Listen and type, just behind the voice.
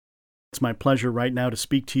It's my pleasure right now to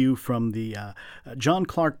speak to you from the John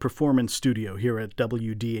Clark Performance Studio here at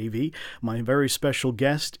WDAV. My very special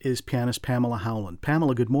guest is pianist Pamela Howland.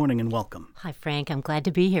 Pamela, good morning and welcome. Hi, Frank. I'm glad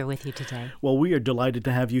to be here with you today. Well, we are delighted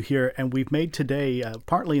to have you here, and we've made today,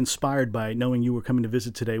 partly inspired by knowing you were coming to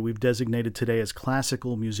visit today, we've designated today as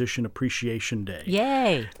Classical Musician Appreciation Day.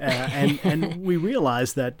 Yay! And we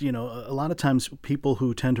realize that, you know, a lot of times people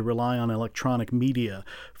who tend to rely on electronic media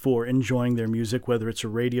for enjoying their music, whether it's a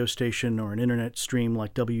radio station or an internet stream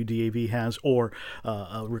like WDAV has, or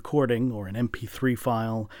a recording or an MP3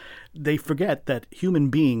 file, they forget that human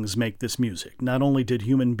beings make this music. Not only did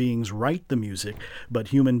human beings write the music, but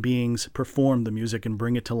human beings perform the music and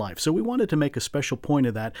bring it to life. So we wanted to make a special point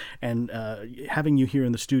of that, and having you here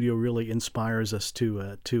in the studio really inspires us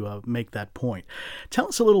to make that point. Tell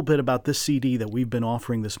us a little bit about this CD that we've been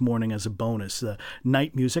offering this morning as a bonus,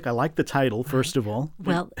 Night Music. I like the title, first of all.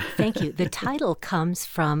 Well, thank you. The title comes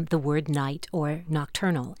from the word night or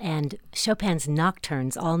nocturnal, and Chopin's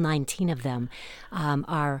nocturnes, all 19 of them,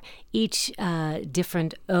 are each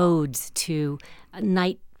different odes to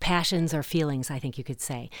night passions or feelings, I think you could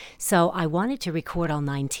say. So I wanted to record all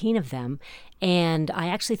 19 of them, and I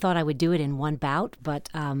actually thought I would do it in one bout, but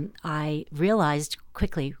I realized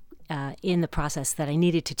quickly in the process that I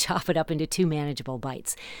needed to chop it up into two manageable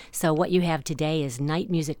bites. So what you have today is Night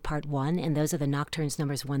Music Part 1, and those are the nocturnes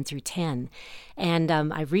numbers 1 through 10. And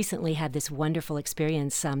I recently had this wonderful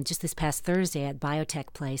experience just this past Thursday at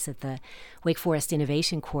Biotech Place at the Wake Forest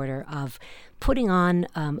Innovation Quarter of putting on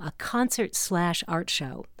a concert/art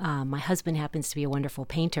show. My husband happens to be a wonderful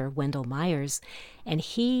painter, Wendell Myers, and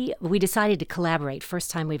we decided to collaborate,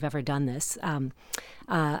 first time we've ever done this, on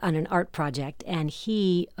an art project, and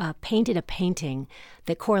he painted a painting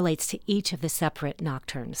that correlates to each of the separate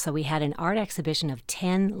nocturnes. So we had an art exhibition of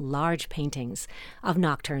 10 large paintings of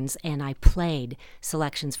nocturnes, and I played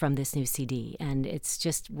selections from this new CD, and it's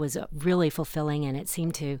just was really fulfilling, and it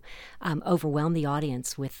seemed to overwhelm the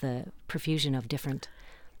audience with the profusion of different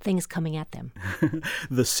things coming at them.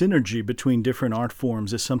 The synergy between different art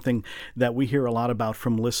forms is something that we hear a lot about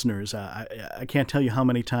from listeners. I can't tell you how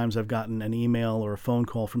many times I've gotten an email or a phone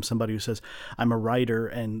call from somebody who says, I'm a writer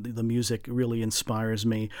and the music really inspires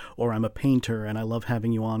me, or I'm a painter and I love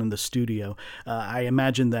having you on in the studio. I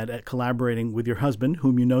imagine that collaborating with your husband,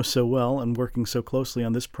 whom you know so well, and working so closely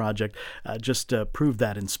on this project just proved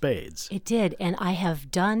that in spades. It did, and I have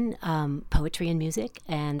done poetry and music,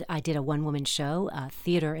 and I did a one-woman show,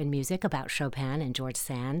 theater and music about Chopin and George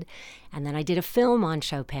Sand, and then I did a film on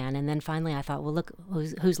Chopin, and then finally I thought, well, look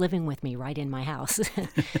who's living with me right in my house.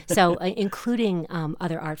 So including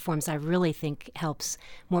other art forms, I really think helps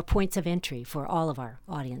more points of entry for all of our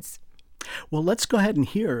audience. Well, let's go ahead and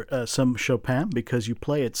hear some Chopin, because you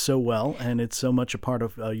play it so well and it's so much a part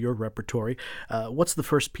of your repertory. What's the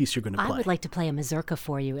first piece you're going to play? I would like to play a mazurka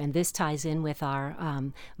for you, and this ties in with our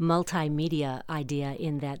multimedia idea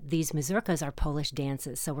in that these mazurkas are Polish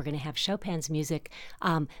dances. So we're going to have Chopin's music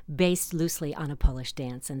based loosely on a Polish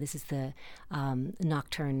dance, and this is the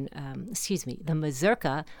the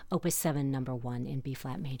mazurka, Opus 7, number 1 in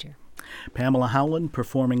B-flat major. Pamela Howland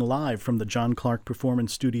performing live from the John Clark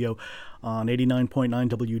Performance Studio on 89.9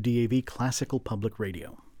 WDAV Classical Public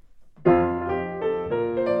Radio.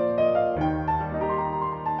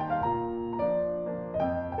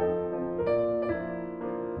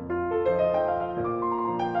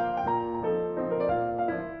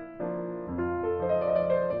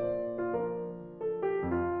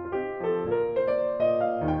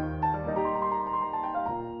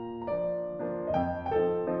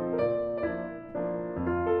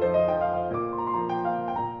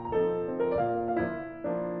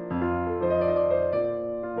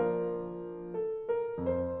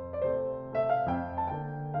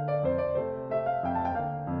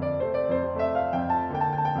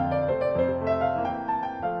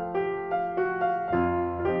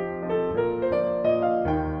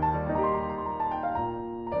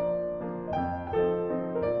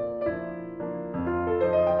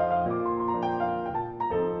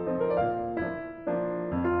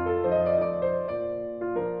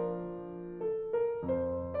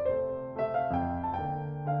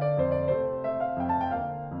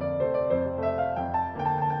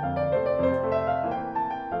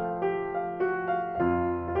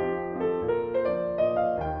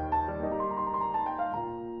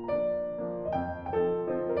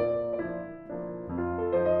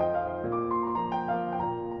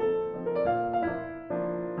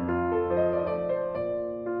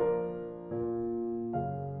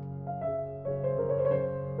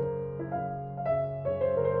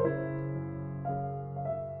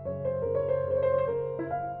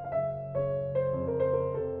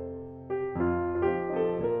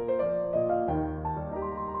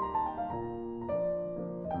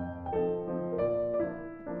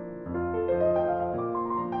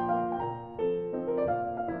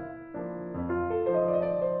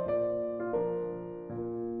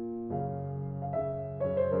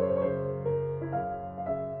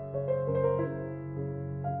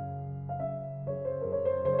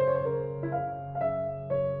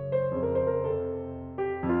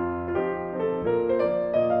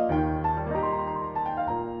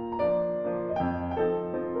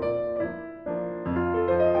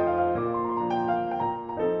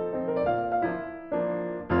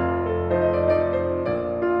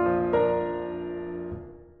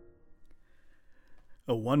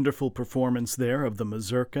 A wonderful performance there of the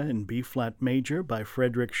Mazurka in B-flat major by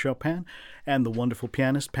Frédéric Chopin, and the wonderful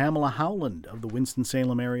pianist Pamela Howland of the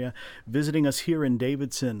Winston-Salem area visiting us here in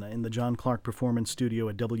Davidson in the John Clark Performance Studio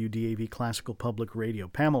at WDAV Classical Public Radio.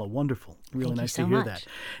 Pamela, wonderful. Really nice to hear that.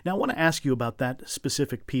 Now, I want to ask you about that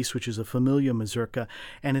specific piece, which is a familiar Mazurka,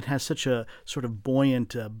 and it has such a sort of buoyant,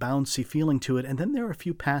 bouncy feeling to it. And then there are a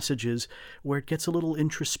few passages where it gets a little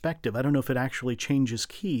introspective. I don't know if it actually changes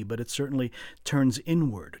key, but it certainly turns inward.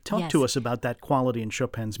 Talk to us about that quality in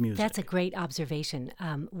Chopin's music. That's a great observation.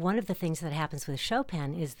 One of the things that happens with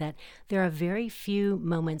Chopin is that there are very few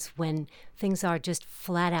moments when things are just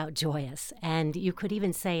flat out joyous. And you could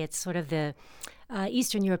even say it's sort of the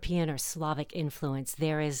Eastern European or Slavic influence.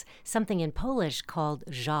 There is something in Polish called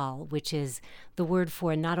żal, which is the word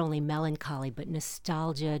for not only melancholy, but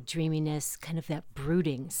nostalgia, dreaminess, kind of that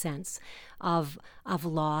brooding sense of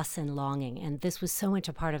loss and longing. And this was so much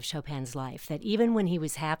a part of Chopin's life that even when he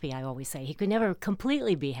was happy, I always say, he could never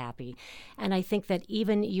completely be happy. And I think that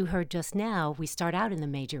even you heard just now, we start out in the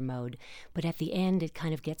major mode, but at the end it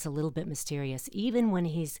kind of gets a little bit mysterious. Even when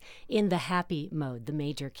he's in the happy mode, the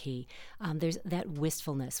major key, there's that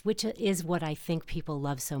wistfulness, which is what I think people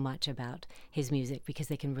love so much about his music, because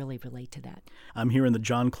they can really relate to that. I'm here in the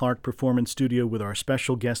John Clark Performance Studio with our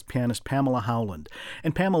special guest pianist, Pamela Howland.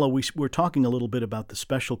 And Pamela, we're talking a little bit about the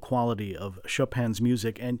special quality of Chopin's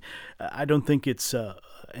music, and I don't think it's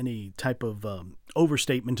any type of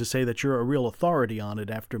overstatement to say that you're a real authority on it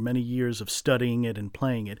after many years of studying it and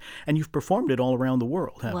playing it. And you've performed it all around the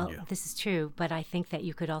world, haven't you? Well, this is true, but I think that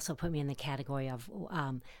you could also put me in the category of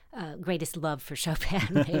greatest love for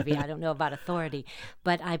Chopin, maybe. I don't know about authority.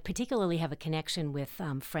 But I particularly have a connection with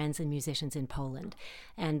friends and musicians in Poland.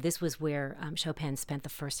 And this was where Chopin spent the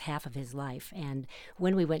first half of his life. And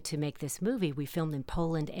when we went to make this movie, we filmed in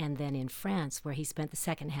Poland and then in France, where he spent the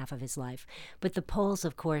second half of his life. But the Poles,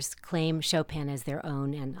 of course, claim Chopin as their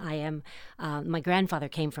own. And I am, my grandfather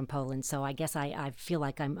came from Poland, so I guess I feel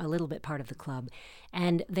like I'm a little bit part of the club.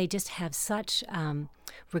 And they just have such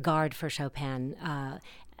regard for Chopin.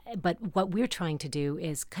 But what we're trying to do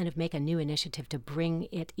is kind of make a new initiative to bring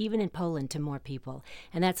it, even in Poland, to more people.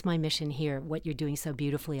 And that's my mission here. What you're doing so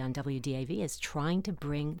beautifully on WDAV is trying to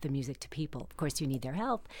bring the music to people. Of course, you need their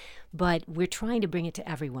help, but we're trying to bring it to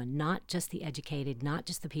everyone, not just the educated, not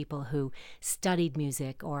just the people who studied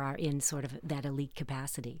music or are in sort of that elite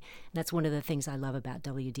capacity. And that's one of the things I love about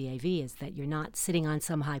WDAV, is that you're not sitting on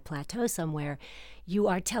some high plateau somewhere. You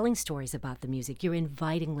are telling stories about the music. You're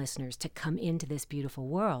inviting listeners to come into this beautiful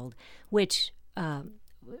world, which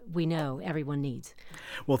we know everyone needs.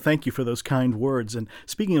 Well, thank you for those kind words. And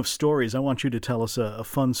speaking of stories, I want you to tell us a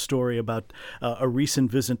fun story about a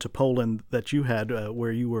recent visit to Poland that you had,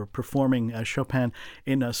 where you were performing Chopin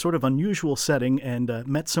in a sort of unusual setting and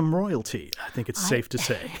met some royalty, I think it's safe to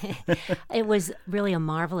say. It was really a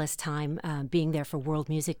marvelous time being there for World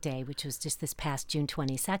Music Day, which was just this past June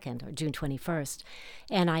 22nd or June 21st.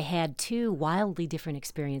 And I had two wildly different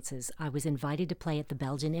experiences. I was invited to play at the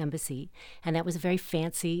Belgian embassy, and that was a very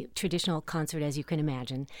fancy traditional concert, as you can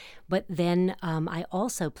imagine. But then I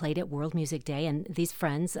also played at World Music Day, and these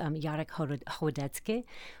friends, Jarek Chodecki,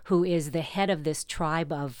 who is the head of this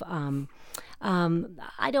tribe of,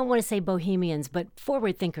 I don't want to say bohemians, but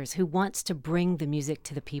forward thinkers who wants to bring the music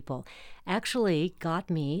to the people, actually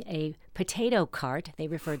got me a potato cart. They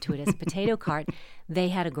referred to it as potato cart. They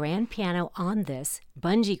had a grand piano on this,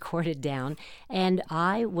 bungee corded down, and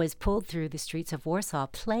I was pulled through the streets of Warsaw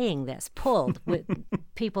playing this, pulled with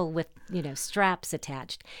people with, straps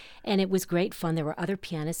attached. And it was great fun. There were other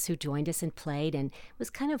pianists who joined us and played, and it was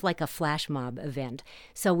kind of like a flash mob event.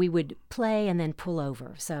 So we would play and then pull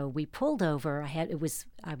over. So we pulled over. I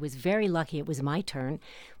was very lucky. It was my turn.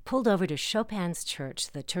 Pulled over to Chopin's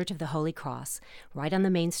church, the Church of the Holy Cross, right on the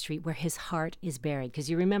main street where his heart is buried. Because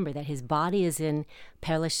you remember that his body is in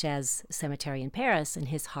Père Lachaise Cemetery in Paris, and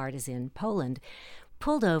his heart is in Poland.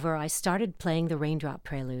 Pulled over, I started playing the Raindrop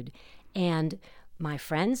Prelude, and my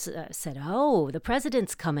friends said, "Oh, the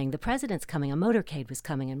president's coming, a motorcade was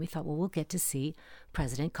coming." And we thought, well, we'll get to see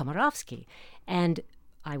President Komorowski. And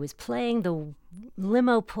I was playing, the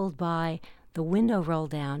limo pulled by, the window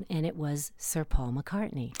rolled down, and it was Sir Paul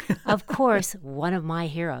McCartney. Of course, one of my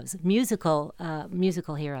heroes, musical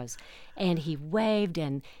heroes. And he waved,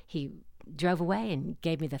 and he drove away and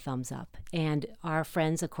gave me the thumbs up. And our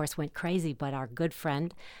friends, of course, went crazy, but our good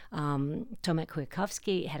friend, Tomek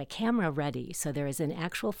Kwiatkowski, had a camera ready. So there is an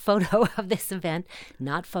actual photo of this event,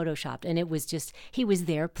 not photoshopped. And it was just, he was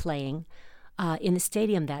there playing in the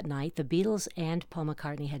stadium that night. The Beatles and Paul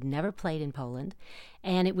McCartney had never played in Poland.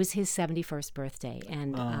 And it was his 71st birthday.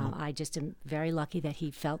 And I just am very lucky that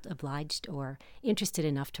he felt obliged or interested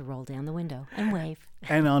enough to roll down the window and wave.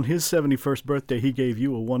 And on his 71st birthday, he gave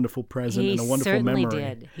you a wonderful present and a wonderful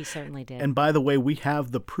memory. He certainly did. And by the way, we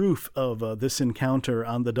have the proof of this encounter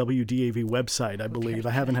on the WDAV website, I believe. I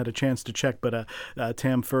haven't had a chance to check, but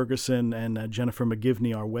Tam Ferguson and Jennifer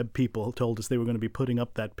McGivney, our web people, told us they were going to be putting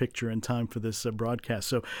up that picture in time for this broadcast.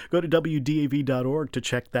 So go to WDAV.org to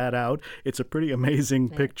check that out. It's a pretty amazing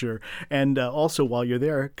picture. And also, while you're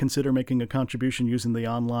there, consider making a contribution using the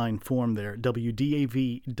online form there,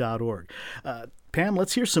 WDAV.org. Pam,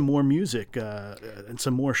 let's hear some more music and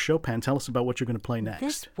some more Chopin. Tell us about what you're going to play next.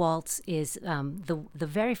 This waltz is the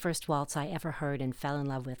very first waltz I ever heard and fell in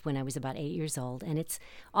love with when I was about 8 years old, and it's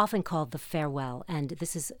often called the Farewell. And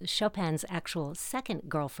this is Chopin's actual second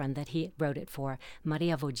girlfriend that he wrote it for,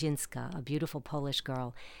 Maria Wodzinska, a beautiful Polish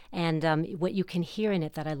girl. And what you can hear in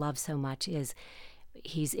it that I love so much is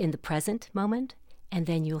he's in the present moment, and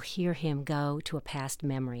then you'll hear him go to a past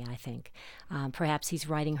memory, I think. Perhaps he's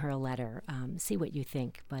writing her a letter. See what you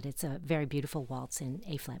think. But it's a very beautiful waltz in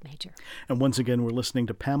A-flat major. And once again, we're listening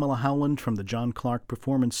to Pamela Howland from the John Clark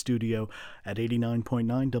Performance Studio at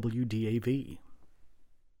 89.9 WDAV.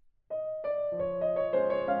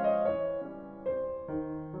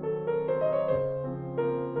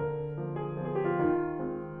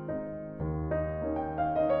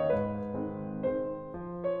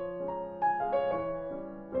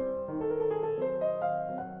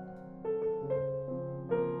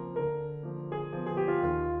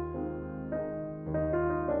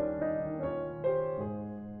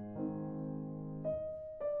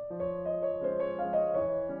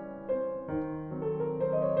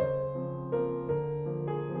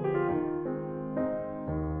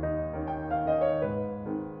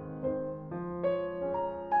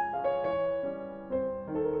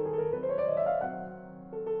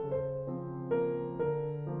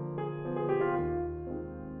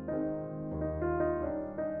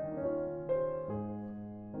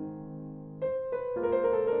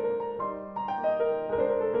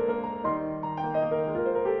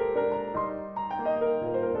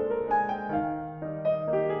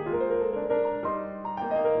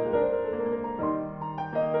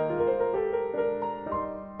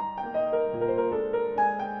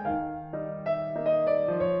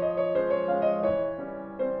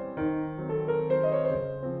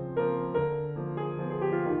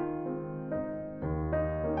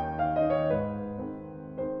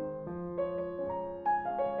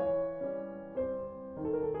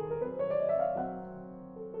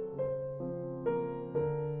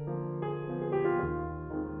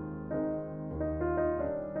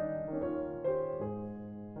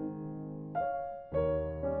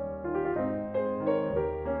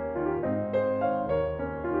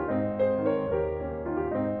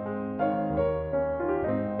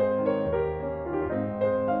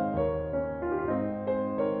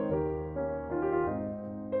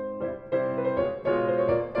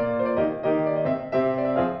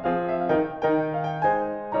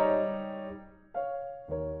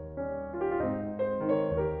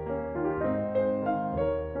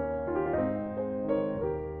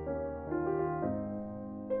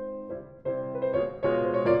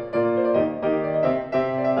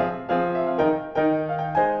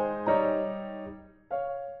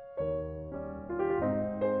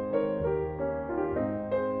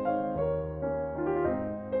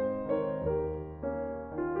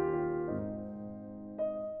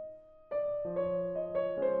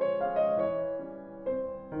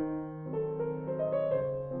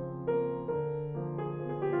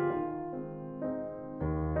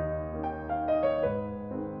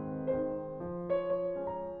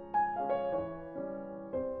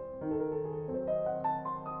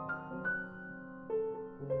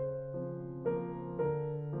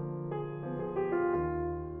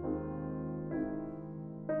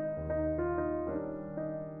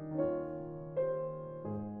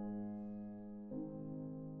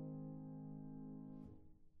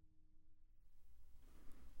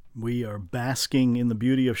 We are basking in the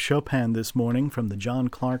beauty of Chopin this morning from the John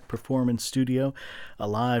Clark Performance Studio, a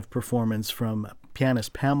live performance from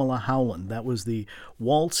pianist Pamela Howland. That was the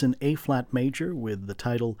Waltz in A-flat major with the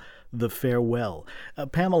title The Farewell.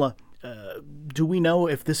 Pamela, do we know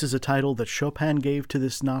if this is a title that Chopin gave to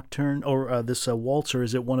this nocturne or this waltz, or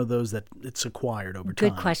is it one of those that it's acquired over time?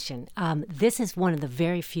 Good question. This is one of the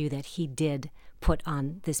very few that he did put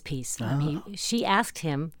on this piece. She asked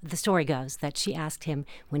him, the story goes that she asked him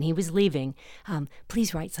when he was leaving,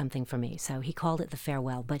 please write something for me. So he called it the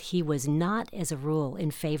farewell, but he was not, as a rule,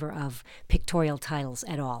 in favor of pictorial titles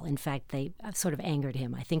at all. In fact, they sort of angered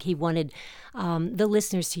him. I think he wanted the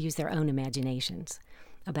listeners to use their own imaginations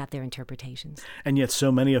about their interpretations. And yet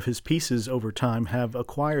so many of his pieces over time have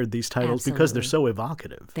acquired these titles because they're so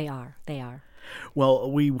evocative. They are.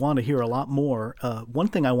 Well, we want to hear a lot more. One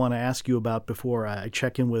thing I want to ask you about before I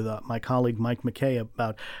check in with my colleague Mike McKay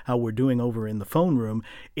about how we're doing over in the phone room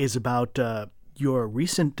is about your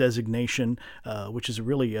recent designation, which is a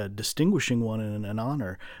really distinguishing one and an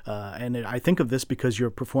honor. I think of this because you're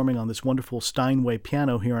performing on this wonderful Steinway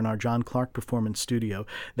piano here in our John Clark Performance Studio.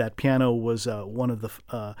 That piano was one of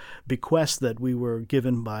the bequests that we were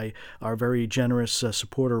given by our very generous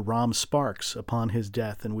supporter, Ram Sparks, upon his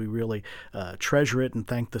death, and we really treasure it and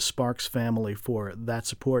thank the Sparks family for that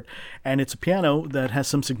support. And it's a piano that has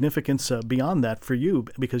some significance beyond that for you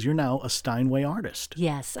because you're now a Steinway artist.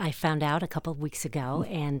 Yes, I found out a couple of weeks ago,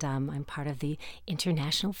 and I'm part of the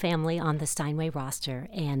international family on the Steinway roster,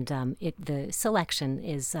 and the selection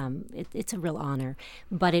is it's a real honor,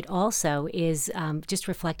 but it also is just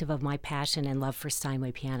reflective of my passion and love for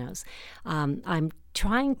Steinway pianos. I'm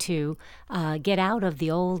trying to get out of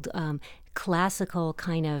the old classical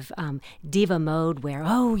kind of diva mode where,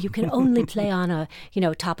 you can only play on a,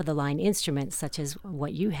 top-of-the-line instrument such as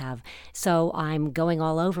what you have. So I'm going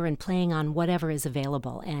all over and playing on whatever is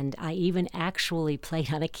available. And I even actually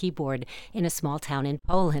played on a keyboard in a small town in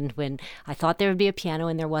Poland when I thought there would be a piano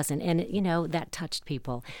and there wasn't. And, that touched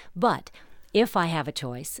people. But if I have a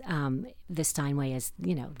choice, the Steinway is,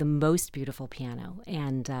 the most beautiful piano,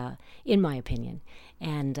 and in my opinion.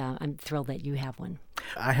 And I'm thrilled that you have one.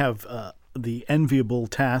 I have the enviable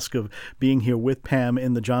task of being here with Pam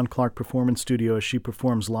in the John Clark Performance Studio as she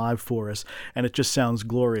performs live for us, and it just sounds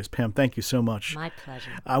glorious. Pam, thank you so much. My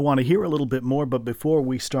pleasure. I want to hear a little bit more, but before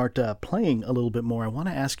we start playing a little bit more, I want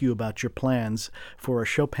to ask you about your plans for a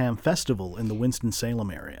Chopin festival in the Winston-Salem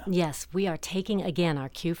area. Yes, we are taking, again, our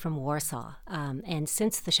cue from Warsaw, and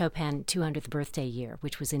since the Chopin 200th birthday year,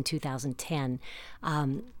 which was in 2010,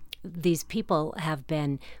 these people have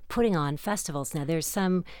been putting on festivals. Now, there's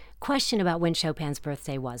some question about when Chopin's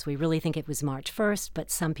birthday was. We really think it was March 1st,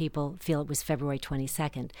 but some people feel it was February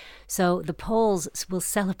 22nd. So the Poles will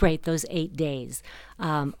celebrate those 8 days,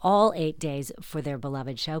 all 8 days for their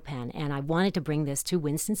beloved Chopin. And I wanted to bring this to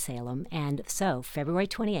Winston-Salem. And so February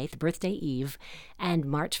 28th, birthday eve, and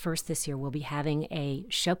March 1st this year, we'll be having a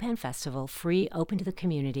Chopin festival, free, open to the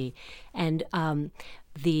community. And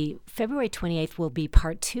the February 28th will be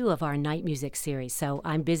part 2 of our night music series. So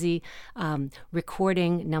I'm busy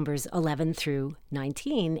recording numbers 11 through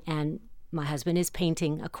 19, and my husband is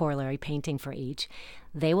painting a corollary painting for each.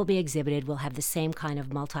 They will be exhibited. We'll have the same kind of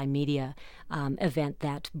multimedia event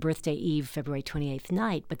that birthday eve, February 28th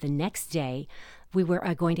night. But the next day, we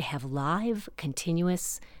are going to have live,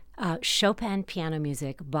 continuous Chopin piano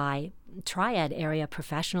music by Triad area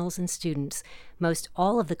professionals and students. Most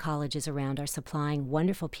all of the colleges around are supplying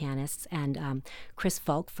wonderful pianists, and Chris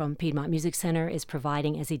Falk from Piedmont Music Center is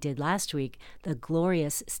providing, as he did last week, the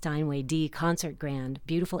glorious Steinway D Concert Grand.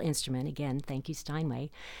 Beautiful instrument. Again, thank you,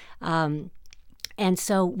 Steinway. And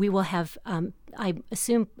so we will have, I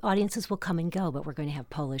assume audiences will come and go, but we're going to have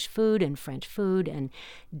Polish food and French food and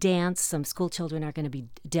dance. Some school children are going to be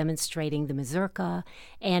demonstrating the mazurka,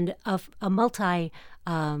 and a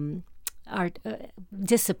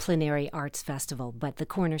disciplinary arts festival. But the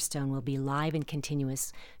cornerstone will be live and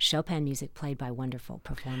continuous Chopin music played by wonderful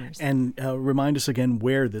performers. And remind us again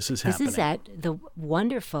where this is happening. This is at the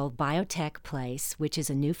wonderful Biotech Place, which is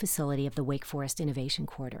a new facility of the Wake Forest Innovation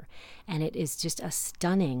Quarter. And it is just a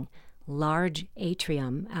stunning large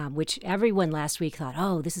atrium, which everyone last week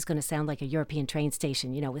thought, this is going to sound like a European train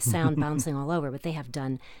station, with sound bouncing all over. But they have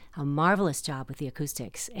done a marvelous job with the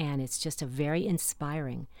acoustics, and it's just a very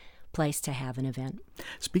inspiring place to have an event.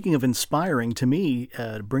 Speaking of inspiring, to me,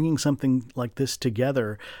 bringing something like this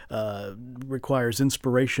together requires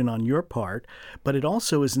inspiration on your part, but it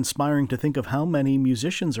also is inspiring to think of how many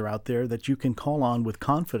musicians are out there that you can call on with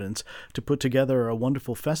confidence to put together a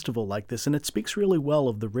wonderful festival like this, and it speaks really well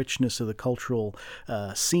of the richness of the cultural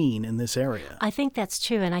scene in this area. I think that's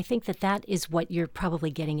true, and I think that is what you're probably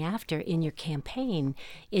getting after in your campaign,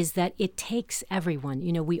 is that it takes everyone.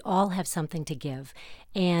 We all have something to give.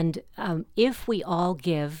 And if we all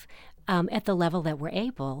give at the level that we're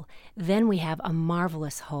able, then we have a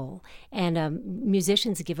marvelous whole. And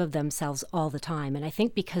musicians give of themselves all the time. And I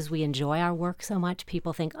think because we enjoy our work so much,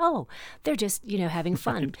 people think, oh, they're just, having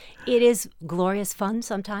fun. Right. It is glorious fun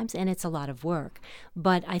sometimes, and it's a lot of work.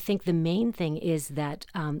 But I think the main thing is that,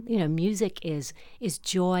 music is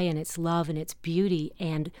joy, and it's love, and it's beauty,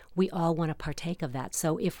 and we all want to partake of that.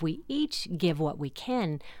 So if we each give what we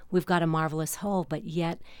can, we've got a marvelous whole, but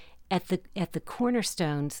yet at the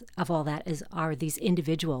cornerstones of all that are these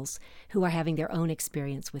individuals who are having their own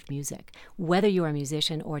experience with music. Whether you're a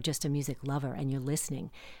musician or just a music lover and you're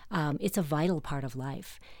listening, it's a vital part of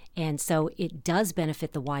life. And so it does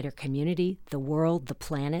benefit the wider community, the world, the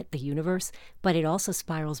planet, the universe, but it also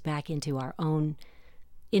spirals back into our own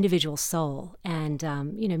individual soul. And,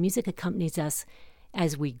 music accompanies us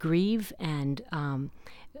as we grieve and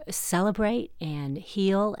celebrate and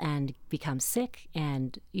heal and become sick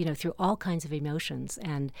and, through all kinds of emotions.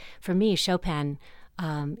 And for me, Chopin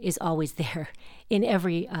is always there in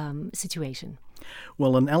every situation.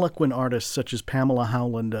 Well, an eloquent artist such as Pamela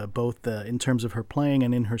Howland, both in terms of her playing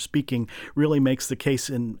and in her speaking, really makes the case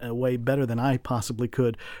in a way better than I possibly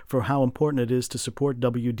could for how important it is to support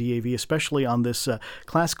WDAV, especially on this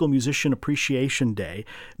Classical Musician Appreciation Day.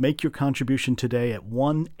 Make your contribution today at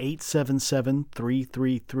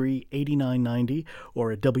 1-877-333-8990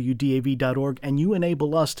 or at WDAV.org, and you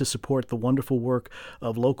enable us to support the wonderful work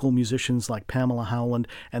of local musicians like Pamela Howland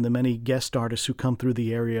and the many guest artists who come through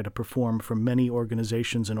the area to perform from many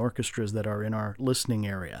organizations and orchestras that are in our listening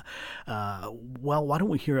area. Well, why don't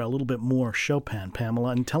we hear a little bit more Chopin,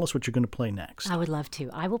 Pamela, and tell us what you're going to play next. I would love to.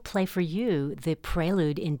 I will play for you the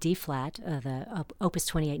Prelude in D-flat, the Opus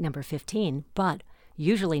 28, number 15, but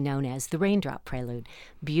usually known as the Raindrop Prelude.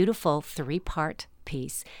 Beautiful three-part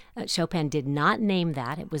piece. Chopin did not name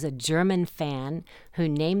that. It was a German fan who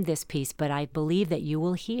named this piece, but I believe that you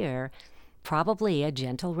will hear probably a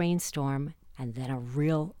gentle rainstorm and then a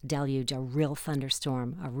real deluge, a real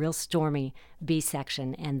thunderstorm, a real stormy B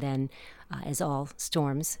section, and then, as all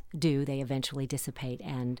storms do, they eventually dissipate,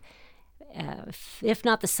 and if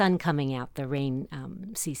not the sun coming out, the rain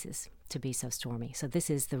ceases to be so stormy. So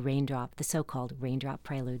this is the so-called Raindrop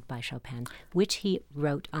Prelude by Chopin, which he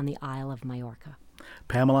wrote on the Isle of Majorca.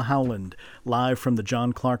 Pamela Howland, live from the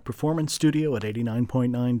John Clark Performance Studio at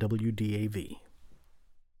 89.9 WDAV.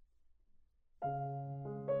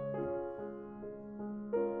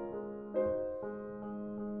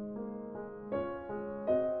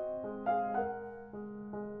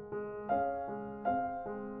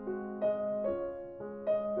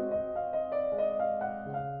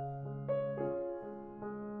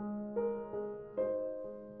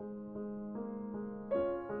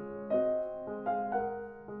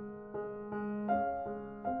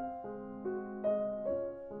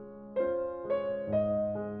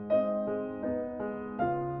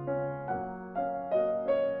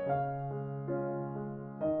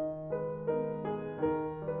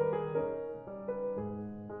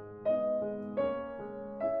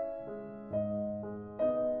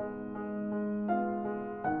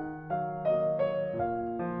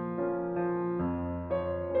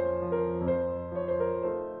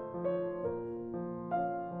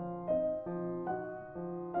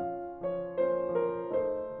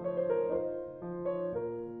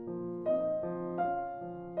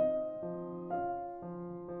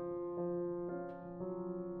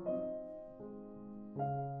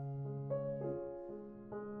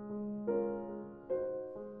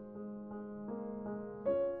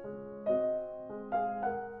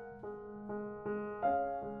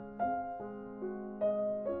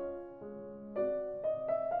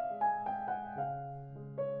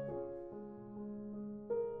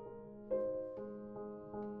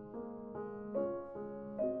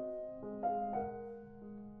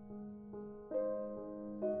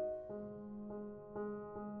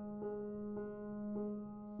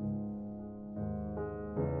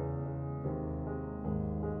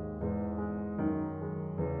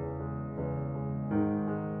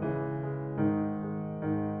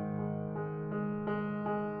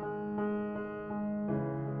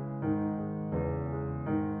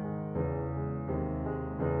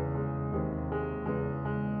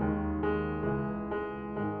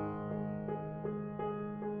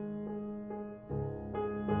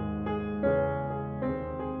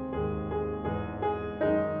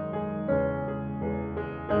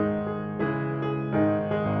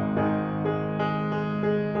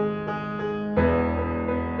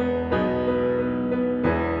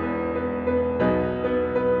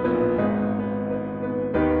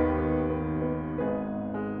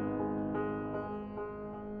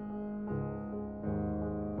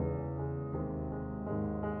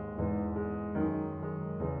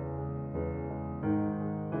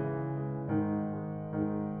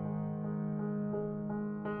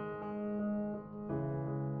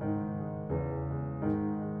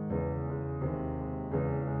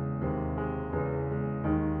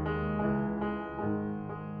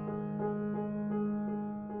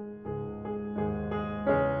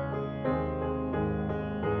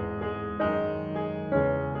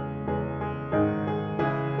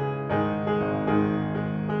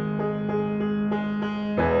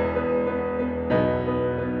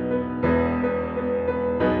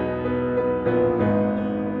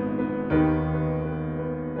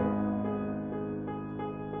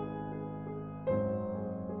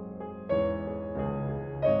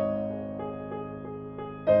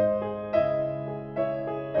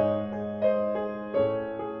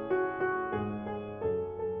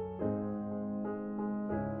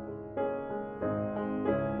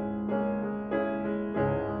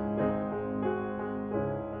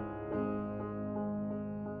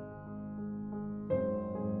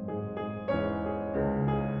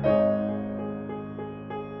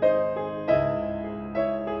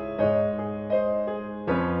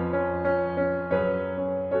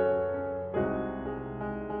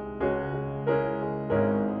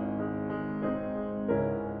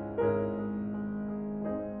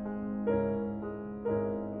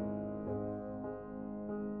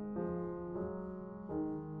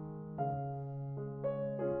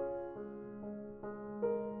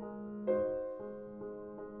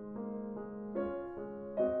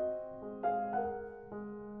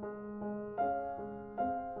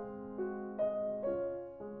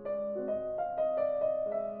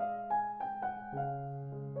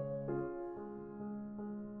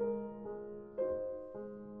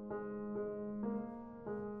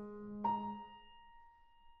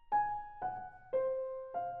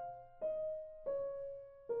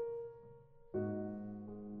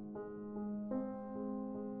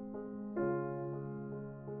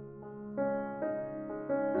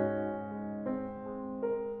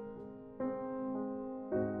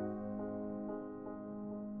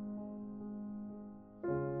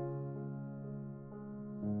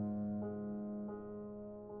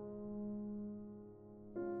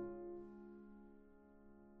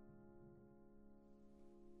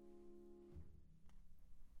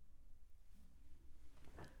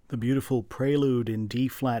 The beautiful Prelude in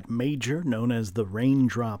D-flat major, known as the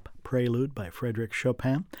Raindrop Prelude by Frédéric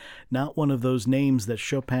Chopin. Not one of those names that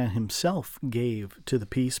Chopin himself gave to the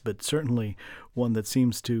piece, but certainly one that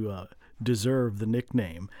seems to deserve the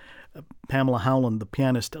nickname. Pamela Howland, the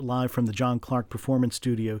pianist, live from the John Clark Performance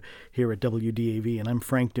Studio here at WDAV, and I'm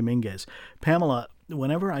Frank Dominguez. Pamela,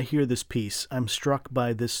 whenever I hear this piece, I'm struck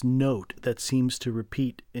by this note that seems to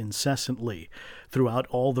repeat incessantly throughout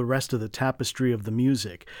all the rest of the tapestry of the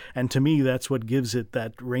music. And to me, that's what gives it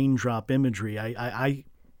that raindrop imagery. I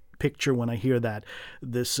picture when I hear that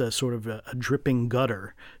this sort of a dripping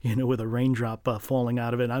gutter, with a raindrop falling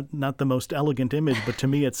out of it. Not the most elegant image, but to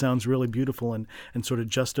me it sounds really beautiful and sort of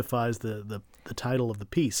justifies the title of the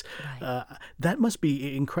piece. Right. That must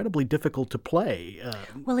be incredibly difficult to play.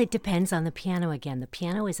 Well, it depends on the piano again. The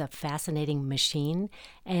piano is a fascinating machine,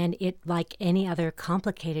 and it, like any other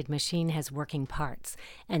complicated machine, has working parts.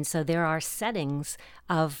 And so there are settings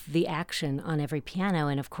of the action on every piano,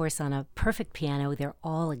 and of course on a perfect piano they're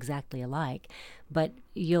all exactly alike. But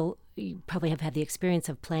you probably have had the experience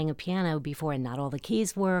of playing a piano before and not all the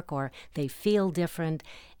keys work or they feel different.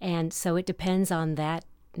 And so it depends on that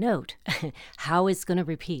note, how it's going to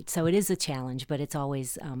repeat. So it is a challenge, but it's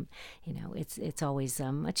always, it's always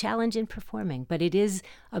a challenge in performing. But it is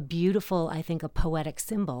a beautiful, I think, a poetic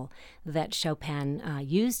symbol that Chopin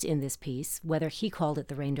used in this piece, whether he called it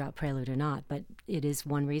the Raindrop Prelude or not. But it is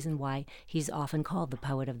one reason why he's often called the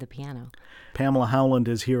poet of the piano. Pamela Howland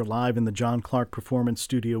is here live in the John Clark Performance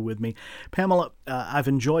Studio with me. Pamela, I've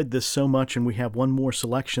enjoyed this so much, and we have one more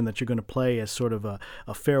selection that you're going to play as sort of a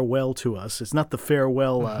farewell to us. It's not the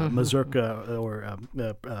farewell mazurka or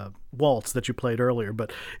waltz that you played earlier,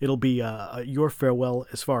 but it'll be your farewell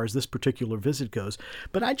as far as this particular visit goes.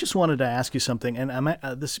 But I just wanted to ask you something, and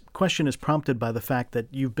this question is prompted by the fact that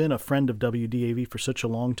you've been a friend of WDAV for such a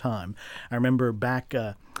long time. I remember back,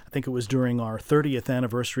 I think it was during our 30th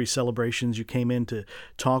anniversary celebrations, you came in to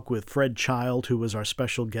talk with Fred Child, who was our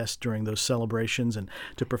special guest during those celebrations, and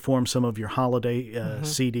to perform some of your holiday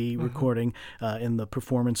CD recording in the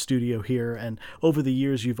performance studio here. And over the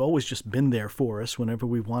years, you've always just been there for us whenever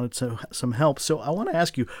we wanted some help. So I want to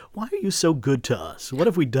ask you, why are you so good to us? What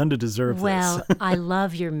have we done to deserve this? Well, I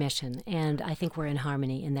love your mission, and I think we're in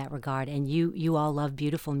harmony in that regard. And you all love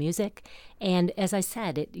beautiful music. And as I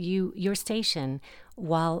said, your station,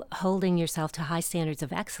 while holding yourself to high standards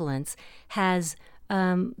of excellence, has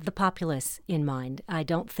the populace in mind. I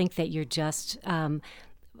don't think that you're just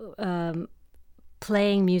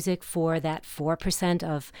playing music for that 4%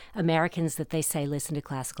 of Americans that they say listen to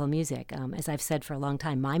classical music. As I've said for a long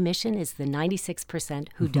time, my mission is the 96%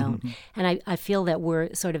 who don't. And I feel that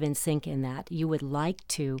we're sort of in sync in that. You would like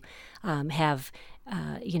to have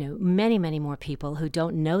many, many more people who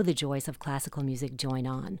don't know the joys of classical music join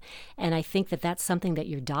on. And I think that that's something that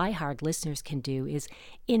your diehard listeners can do, is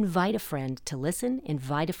invite a friend to listen,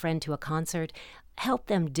 invite a friend to a concert, help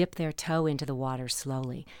them dip their toe into the water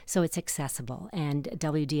slowly so it's accessible. And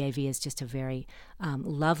WDAV is just a very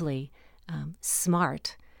lovely,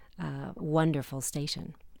 smart, wonderful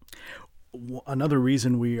station. Another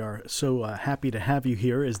reason we are so happy to have you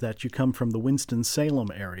here is that you come from the Winston-Salem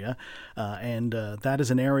area, and that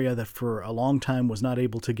is an area that for a long time was not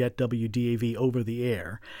able to get WDAV over the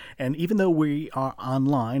air. And even though we are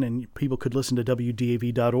online and people could listen to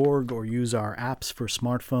WDAV.org or use our apps for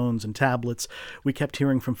smartphones and tablets, we kept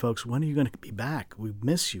hearing from folks, when are you going to be back? We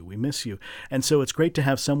miss you. And so it's great to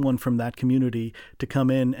have someone from that community to come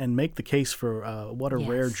in and make the case for what a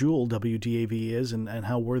rare jewel WDAV is and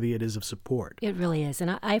how worthy it is of support. It really is.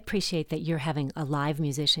 And I appreciate that you're having a live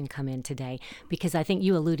musician come in today, because I think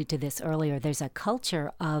you alluded to this earlier. There's a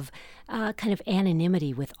culture of kind of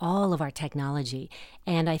anonymity with all of our technology.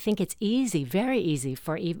 And I think it's easy, very easy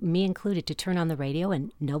for me included, to turn on the radio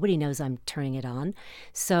and nobody knows I'm turning it on.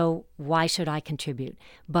 So why should I contribute?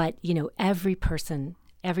 But, every person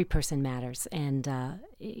matters. And,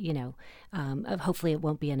 hopefully it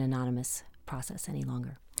won't be an anonymous process any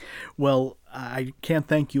longer. Well, I can't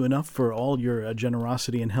thank you enough for all your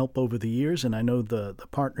generosity and help over the years, and I know the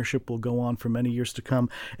partnership will go on for many years to come,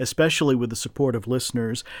 especially with the support of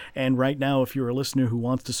listeners. And right now, if you're a listener who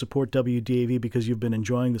wants to support WDAV because you've been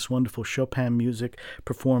enjoying this wonderful Chopin music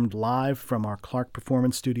performed live from our Clark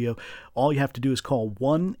Performance Studio, all you have to do is call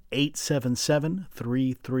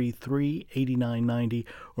 1-877-333-8990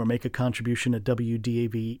 or make a contribution at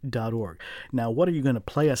WDAV.org. Now, what are you going to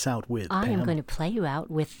play us out with, Pam? I am going to play you out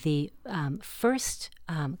with the first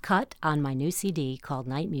cut on my new CD called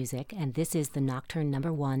Night Music, and this is the Nocturne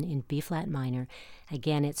Number 1 in B-flat minor.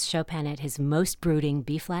 Again, it's Chopin at his most brooding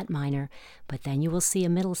B-flat minor, but then you will see a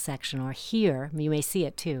middle section, or here, you may see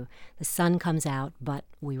it too. The sun comes out, but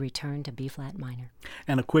we return to B-flat minor.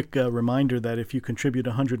 And a quick reminder that if you contribute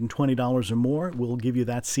 $120 or more, we'll give you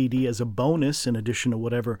that CD as a bonus in addition to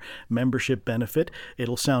whatever membership benefit.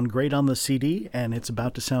 It'll sound great on the CD, and it's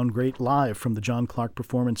about to sound great live from the John Clark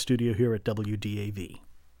Performance Studio here at WDAV.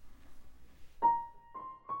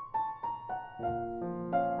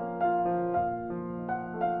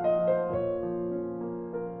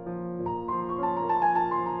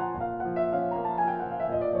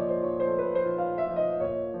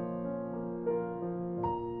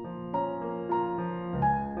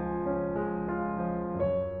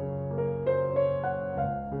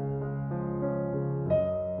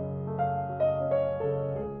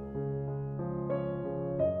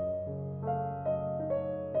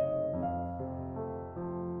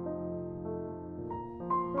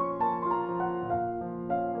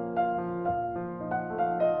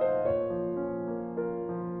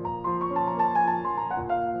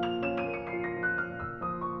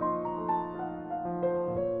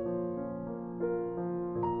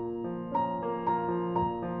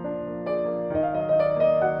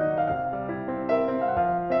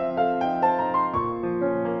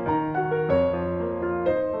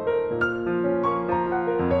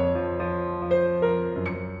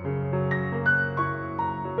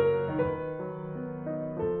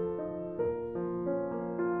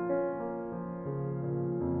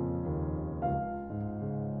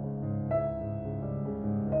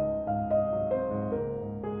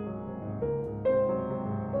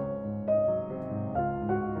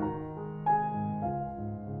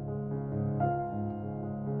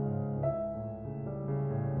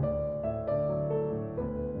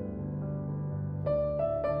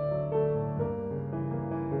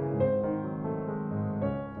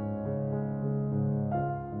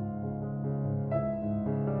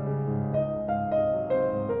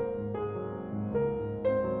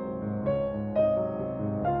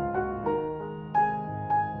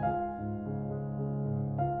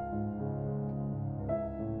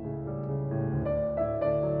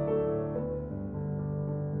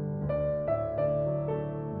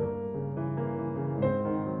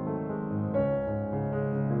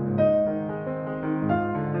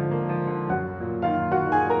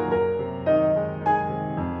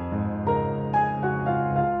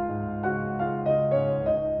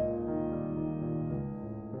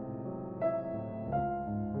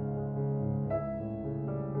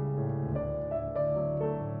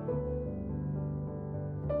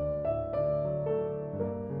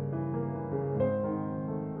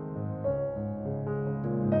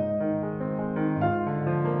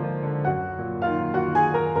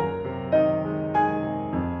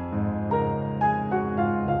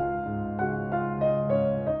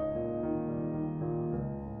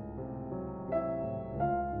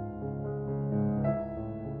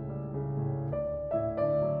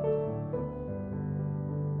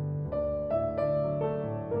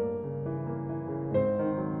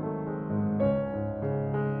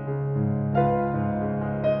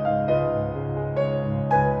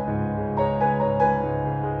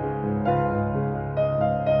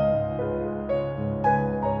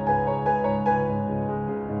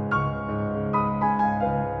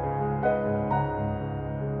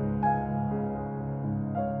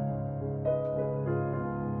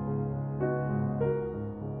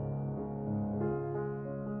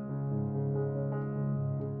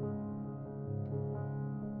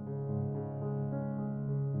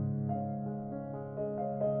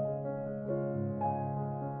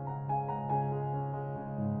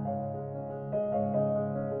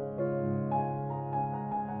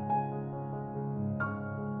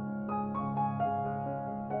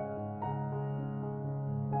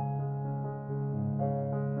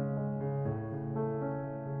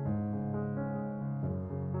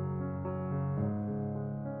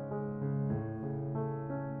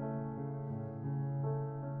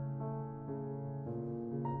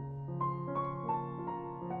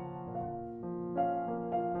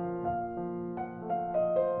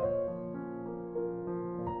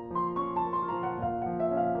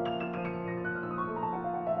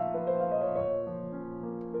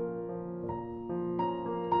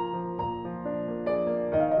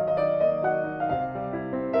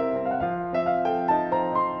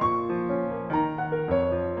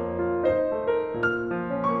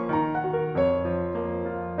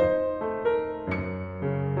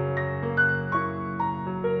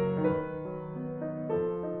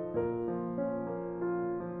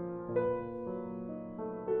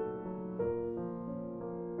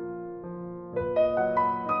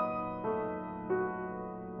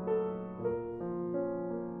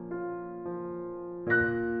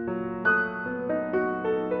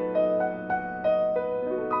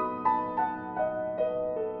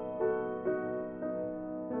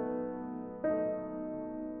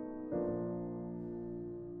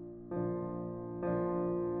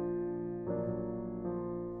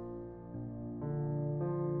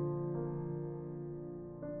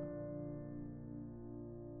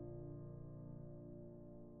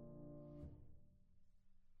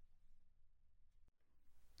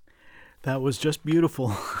 That was just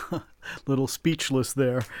beautiful. Little speechless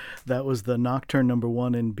there. That was the Nocturne Number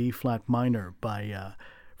 1 in B-flat minor by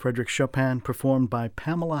Frédéric Chopin, performed by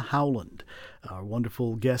Pamela Howland, our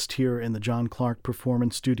wonderful guest here in the John Clark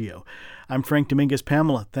Performance Studio. I'm Frank Dominguez.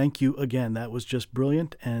 Pamela, thank you again. That was just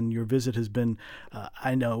brilliant, and your visit has been,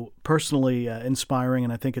 I know, personally inspiring,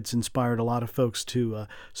 and I think it's inspired a lot of folks to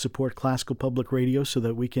support classical public radio so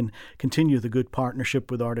that we can continue the good partnership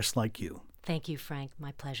with artists like you. Thank you, Frank.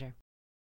 My pleasure.